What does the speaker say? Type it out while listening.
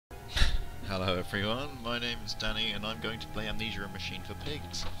Hello everyone, my name is Danny and I'm going to play Amnesia, a Machine for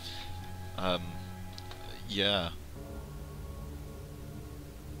Pigs. Um, yeah.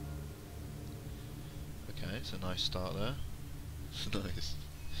 Okay, it's a nice start there. Nice.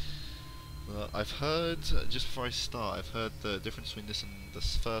 Well, I've heard, just before I start, I've heard the difference between this and the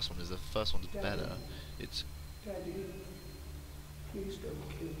first one is the first one's better. It's... Daddy, please don't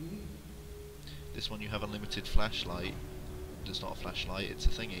kill me. This one you have unlimited flashlight. It's not a flashlight, it's a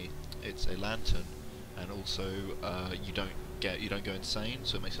thingy. It's a lantern. And also, you don't go insane,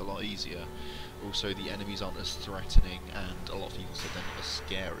 so it makes it a lot easier. Also, the enemies aren't as threatening, and a lot of people said they're not as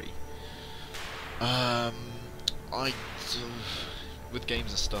scary. I with games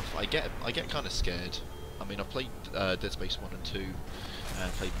and stuff, I get kind of scared. I mean, I've played Dead Space 1 and 2,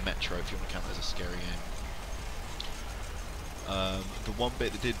 and played Metro, if you want to count that as a scary game. The one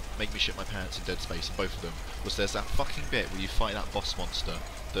bit that did make me shit my pants in Dead Space, in both of them, was there's that fucking bit where you fight that boss monster,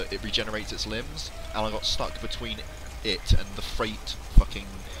 that it regenerates its limbs, and I got stuck between it and the freight fucking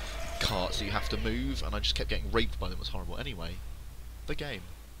cart, so you have to move, and I just kept getting raped by them. It was horrible. Anyway, the game.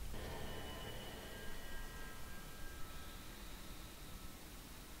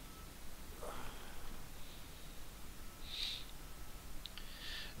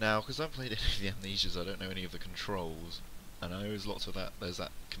 Now, because I haven't played any of the Amnesias, I don't know any of the controls. I know there's lots of that. There's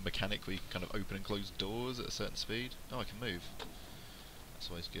that mechanic where you can kind of open and close doors at a certain speed. Oh, I can move. That's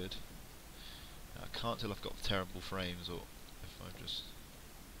always good. Now, I can't tell if I've got terrible frames or if I'm just...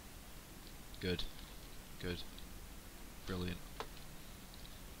 Good. Good. Brilliant.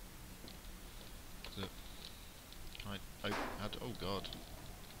 So, can I open... oh god.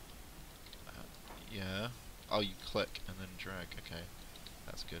 Yeah. Oh, you click and then drag. Okay.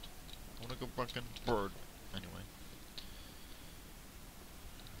 That's good. I wanna go back and bird. Anyway.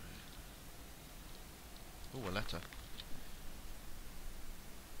 Oh, a letter.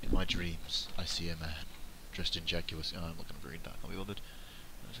 In my dreams, I see a man dressed in jaguars. Oh, I'm not going to read that. Can't be bothered.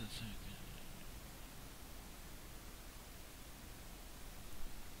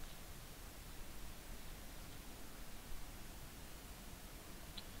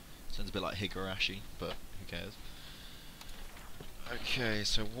 Sounds a bit like Higurashi, but who cares? Okay,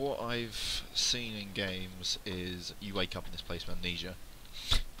 so what I've seen in games is you wake up in this place with amnesia.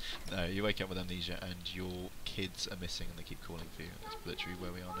 No, you wake up with amnesia and your kids are missing and they keep calling for you. That's literally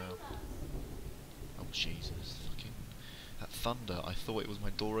where we are now. Oh Jesus, fucking... That thunder, I thought it was my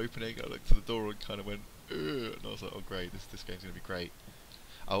door opening. I looked to the door and kind of went, ugh, and I was like, oh great, this game's going to be great.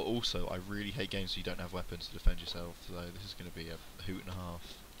 Oh, also, I really hate games where you don't have weapons to defend yourself, so this is going to be a hoot and a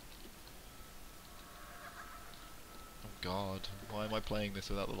half. Oh god, why am I playing this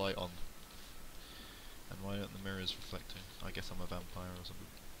without the light on? And why aren't the mirrors reflecting? I guess I'm a vampire or something.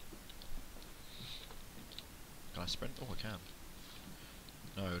 Can I sprint? Oh, I can.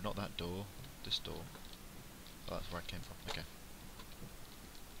 No, not that door. This door. Oh, that's where I came from. Okay.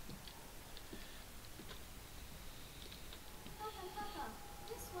 Papa,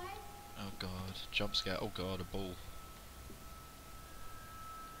 this way. Oh god. Jump scare. Oh god, a ball.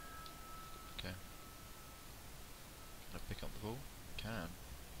 Okay. Can I pick up the ball? Can.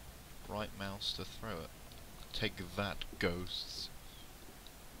 Right mouse to throw it. Take that, ghosts.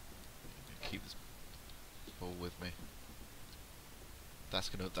 Keep this ball with me. That's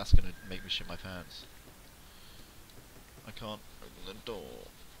gonna make me shit my pants. I can't open the door.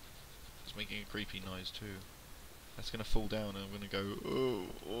 It's making a creepy noise too. That's gonna fall down and I'm gonna go, oh,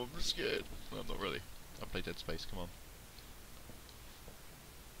 I'm scared. No, I'm not really. I play Dead Space, come on.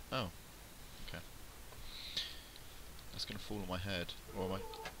 Oh. Okay. That's gonna fall on my head. Or am I...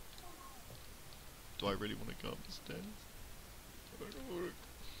 Do I really want to go up the stairs?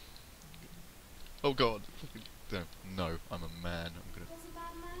 Oh god. No, I'm a man. I'm gonna... There's a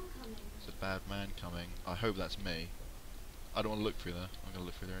bad man coming. There's a bad man coming. I hope that's me. I don't want to look through there. I'm gonna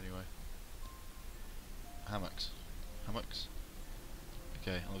look through there anyway. Hammocks. Hammocks.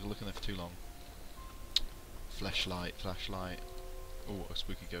 Okay, I'm not gonna look in there for too long. Flashlight, flashlight. Oh, a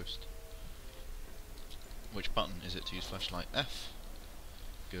spooky ghost. Which button is it to use flashlight? F.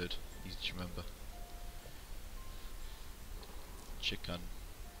 Good. Easy to remember. Chicken.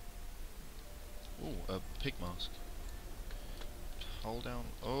 Oh, a pig mask. Hold down.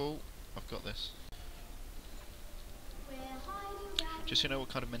 Oh, I've got this. We're hiding down. Just so you know what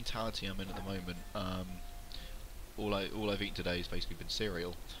kind of mentality I'm in at the moment. All I've eaten today has basically been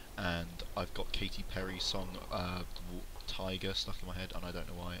cereal, and I've got Katy Perry's song "Tiger" stuck in my head, and I don't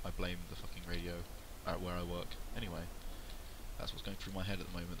know why. I blame the fucking radio at where I work. Anyway, that's what's going through my head at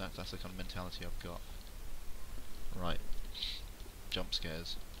the moment. That's the kind of mentality I've got. Right, jump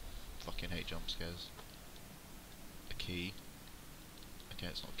scares. Fucking hate jump scares. A key. Okay,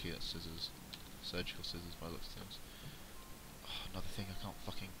 it's not a key, that's scissors. Surgical scissors by the looks of things. Oh, another thing I can't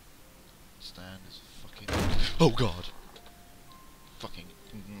fucking stand is fucking... Oh god! Fucking...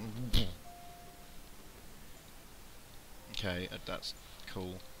 Okay, that's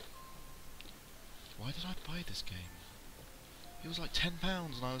cool. Why did I buy this game? It was like £10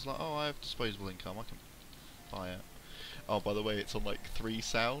 and I was like, oh, I have disposable income, I can buy it. Oh, by the way, it's on like 3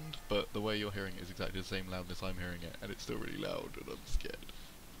 sound, but the way you're hearing it is exactly the same loudness I'm hearing it, and it's still really loud, and I'm scared.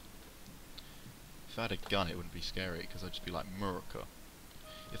 If I had a gun, it wouldn't be scary, because I'd just be like, Murica.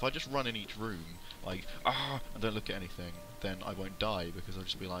 If I just run in each room, like, ah, and don't look at anything, then I won't die, because I'll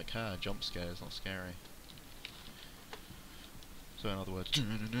just be like, ah, jump scare is not scary. So in other words, Daddy.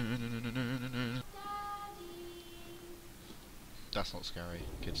 that's not scary,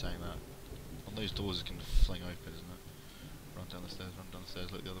 kid saying that. On those doors it can fling open, isn't it? Run down the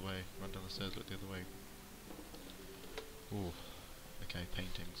stairs, look the other way, run down the stairs, look the other way. Ooh, okay,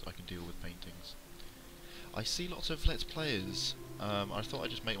 paintings, I can deal with paintings. I see lots of Let's Players, I thought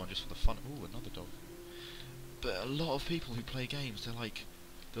I'd just make one just for the fun. Ooh, another dog. But a lot of people who play games, they're like,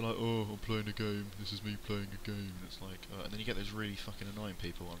 oh, I'm playing a game, this is me playing a game, and it's like, and then you get those really fucking annoying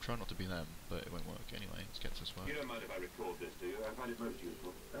people. I'm trying not to be them, but it won't work anyway, let's get to this work. You don't mind if I record this, do you? I find it most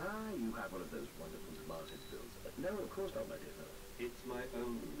useful. Ah, you have one of those wonderful smart skills. No, of course not, my dear fellow. It's my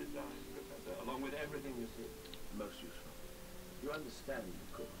own design, Professor, along with everything you see. Most useful. You understand, of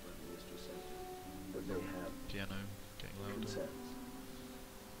course, what the mistress said. But they have Piano, getting louder. concerns.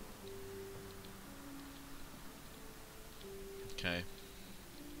 Okay.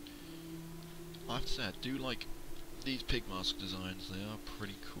 I have to say, I do like these pig mask designs, they are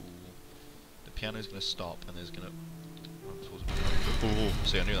pretty cool. The piano's gonna stop and there's gonna... Oh,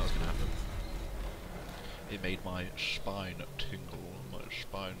 see, I knew that was gonna happen. It made my spine tingle, my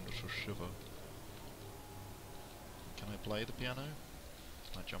spine to shiver. Can I play the piano?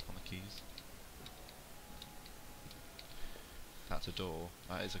 Can I jump on the keys? That's a door.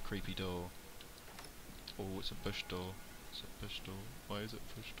 That is a creepy door. Oh, it's a bush door. It's a bush door. Why is it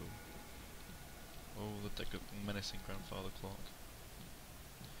a bush door? Oh, the menacing grandfather clock.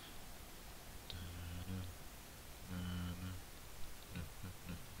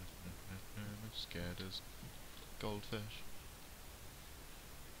 Scared as goldfish.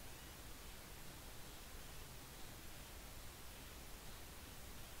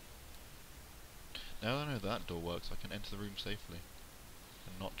 Now that I know that door works, I can enter the room safely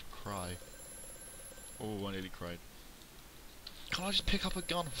and not cry. Oh, I nearly cried. Can't I just pick up a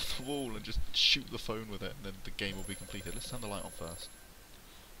gun off the wall and just shoot the phone with it, and then the game will be completed? Let's turn the light on first.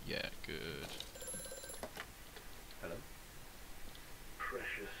 Yeah, good. Hello?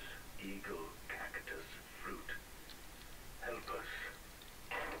 Precious eagle cactus fruit. Help us.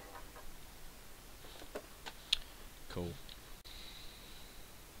 Cool.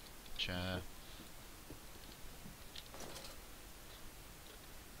 Chair.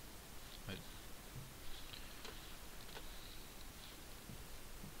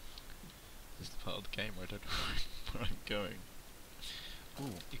 This is the part of the game where I don't know where I'm going.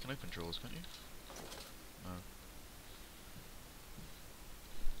 Ooh, you can open drawers, can't you? No.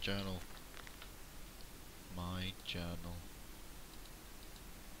 Journal. My journal.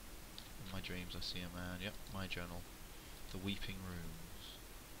 In my dreams I see a man. Yep, my journal. The Weeping Rooms.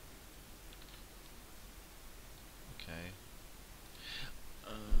 Okay.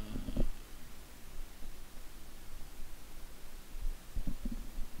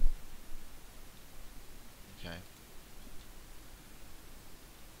 Okay.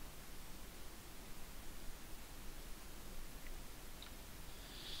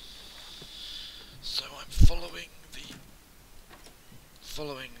 So I'm following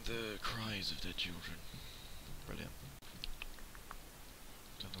the cries of their children. Brilliant.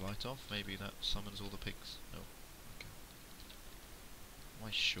 Turn the light off, maybe that summons all the pigs. No. Okay. Am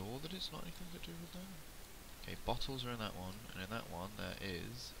I sure that it's not anything to do with that? Okay, bottles are in that one, and in that one there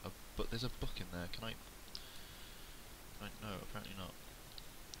is a there's a book in there. Can I no, apparently not.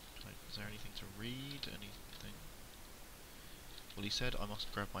 Is there anything to read? Anything? Well, he said I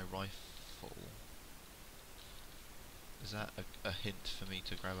must grab my rifle. Is that a hint for me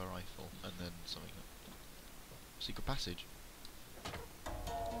to grab a rifle and then something? Secret passage.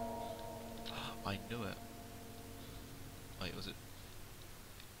 I knew it. Wait, was it?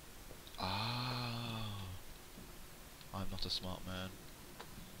 Ah, I'm not a smart man.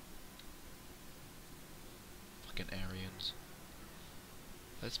 Fucking Aryans.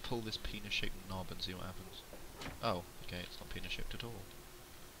 Let's pull this penis-shaped knob and see what happens. Oh, okay, it's not penis-shaped at all.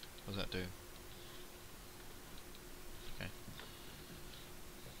 What does that do? Okay.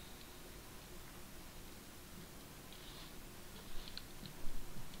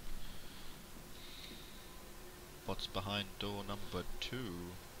 What's behind door number 2?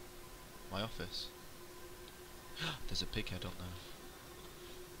 My office. There's a pig head on there.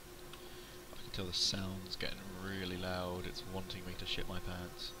 I can tell the sound's getting really loud. It's wanting me to shit my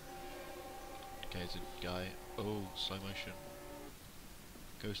pants. Okay, it's a guy. Oh, slow motion.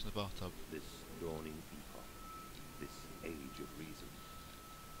 Goes in the bathtub. This dawning epoch, this age of reason,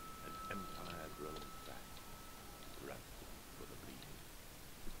 an empire grown fat, ripe for the bleeding.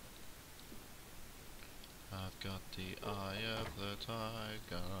 I've got the eye of the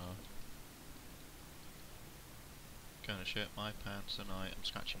tiger. Gonna shit my pants tonight. I'm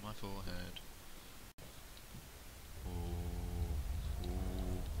scratching my forehead. Ooh,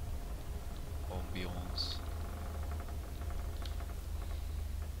 ooh. Ambiance.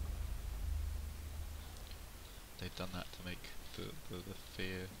 They've done that to make the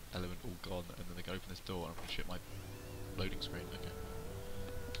fear element all gone, and then they can open this door and I'm gonna shit my loading screen. Okay.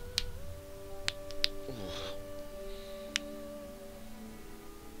 Ooh.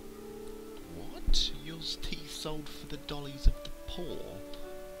 What? Your teeth sold for the dollies of the poor?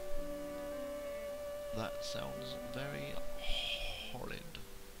 That sounds very horrid.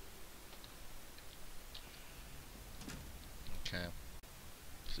 Okay.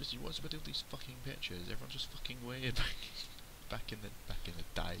 So what's with all these fucking pictures? Everyone's just fucking weird. back in the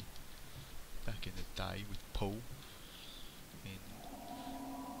day. Back in the day with Paul. I mean,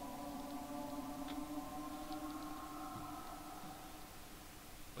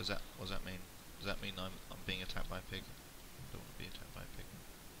 what does that mean? Does that mean I'm being attacked by a pig? I don't want to be attacked by a pig.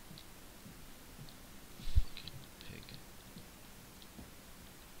 Fucking pig.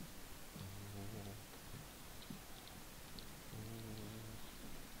 Oh.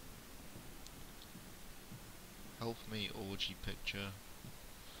 Help me, orgy picture.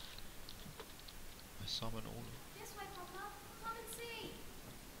 I summon all of... This way, Papa. Come and see.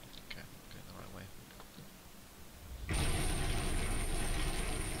 Okay, going the right way.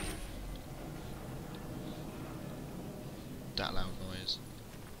 That loud noise.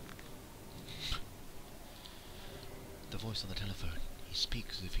 The voice on the telephone. He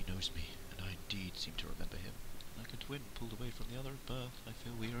speaks as if he knows me, and I indeed seem to remember him. Like a twin pulled away from the other at birth, I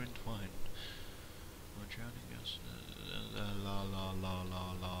feel we are entwined. We're drowning us. La la la la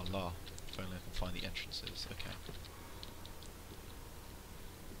la la. If only I can find the entrances. Okay.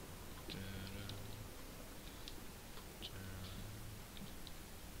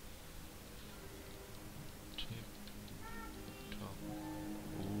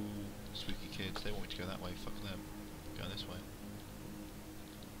 Ooh, spooky kids. They want me to go that way. Fuck them. Go this way.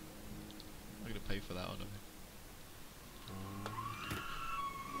 I'm gonna pay for that, aren't I?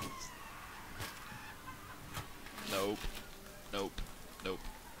 Nope. Nope. Nope.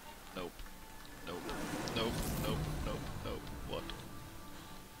 Nope. Nope. Nope. Nope. Nope. Nope. What?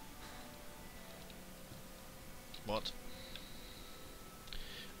 What?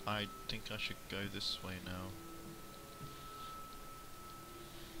 I think I should go this way now.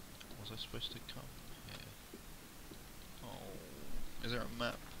 Was I supposed to come here? Oh. Is there a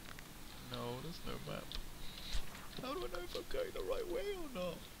map? No, there's no map. How do I know if I'm going the right way or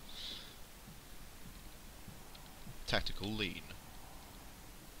not? Tactical lean.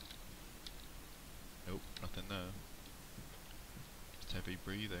 Nope, nothing there. Just heavy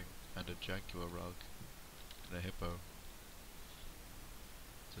breathing and a jaguar rug and a hippo.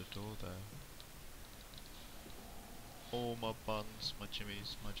 There's a door there. Oh, my buns, my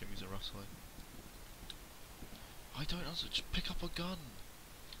jimmies are rustling. I don't know, just pick up a gun.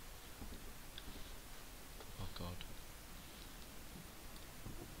 Oh god.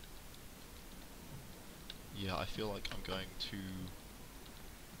 Yeah, I feel like I'm going too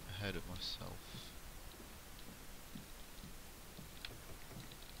ahead of myself.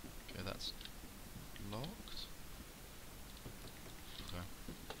 Okay, that's locked. Okay.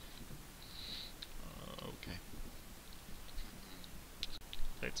 Okay.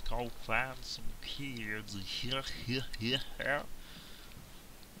 Let's go find some kids.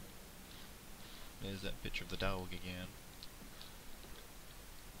 There's that picture of the dog again.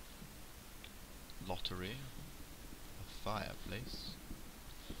 Lottery. A fireplace.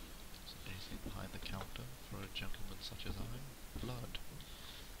 Is there anything behind the counter for a gentleman such as I? Blood.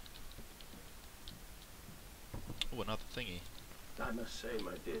 Oh, another thingy. I must say,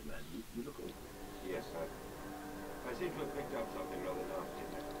 my dear man, you look all... Yes, sir. I seem to have picked up something rather nasty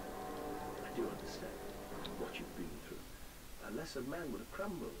there. I do understand what you've been through. A lesser man would have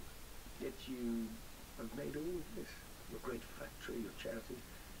crumbled. Yet you have made all of this. Your great factory, your charity.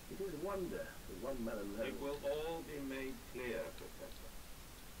 It is a wonder that one man alone... It will all be made clear, Professor.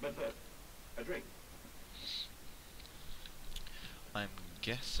 But first, a drink. I'm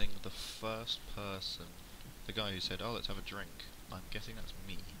guessing the first person The guy who said, "Oh, let's have a drink." I'm guessing that's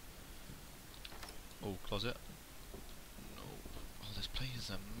me. Oh, closet. No. Oh, this place is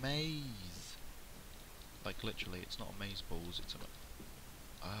a maze. Like literally, it's not a maze balls. It's a.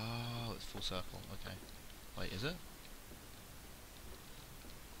 Oh, it's full circle. Okay. Wait, is it?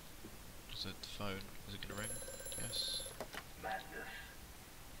 Is it the phone? Is it gonna ring? Yes. Madness,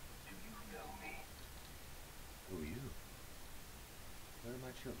 do you know me? Who are you? Where are my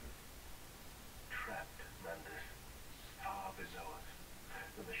children? Trapped, Mandus, far below us.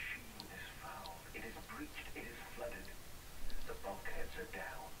 The machine is foul. It is breached. It is flooded. The bulkheads are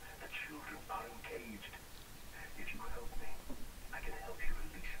down. The children are encaged. If you help me, I can help you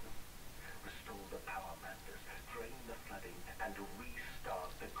release them. Restore the power, Mandus. Drain the flooding and restart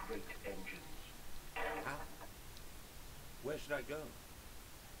the great engines. How? Where should I go?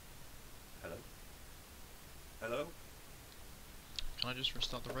 Hello? Hello? Can I just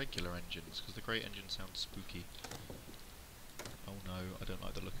restart the regular engines? Because the great engine sounds spooky. Oh no, I don't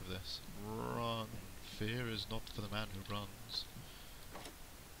like the look of this. Run! Fear is not for the man who runs.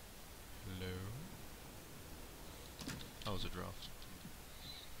 Hello? That was a draft.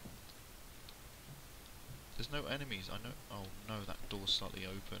 There's no enemies, I know. Oh no, that door's slightly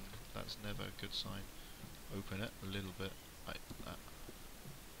open. That's never a good sign. Open it a little bit, like that.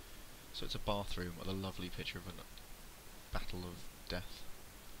 So it's a bathroom with a lovely picture of a battle of death.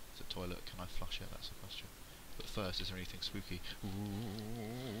 It's a toilet, can I flush it? That's the question. But first, is there anything spooky? Ooh.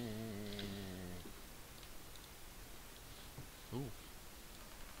 Ooh.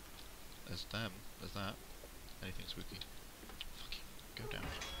 There's them, there's that. Anything spooky? Fucking go down.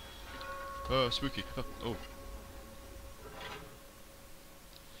 Oh, spooky! Oh, oh.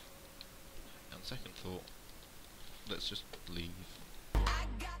 On second thought, let's just leave.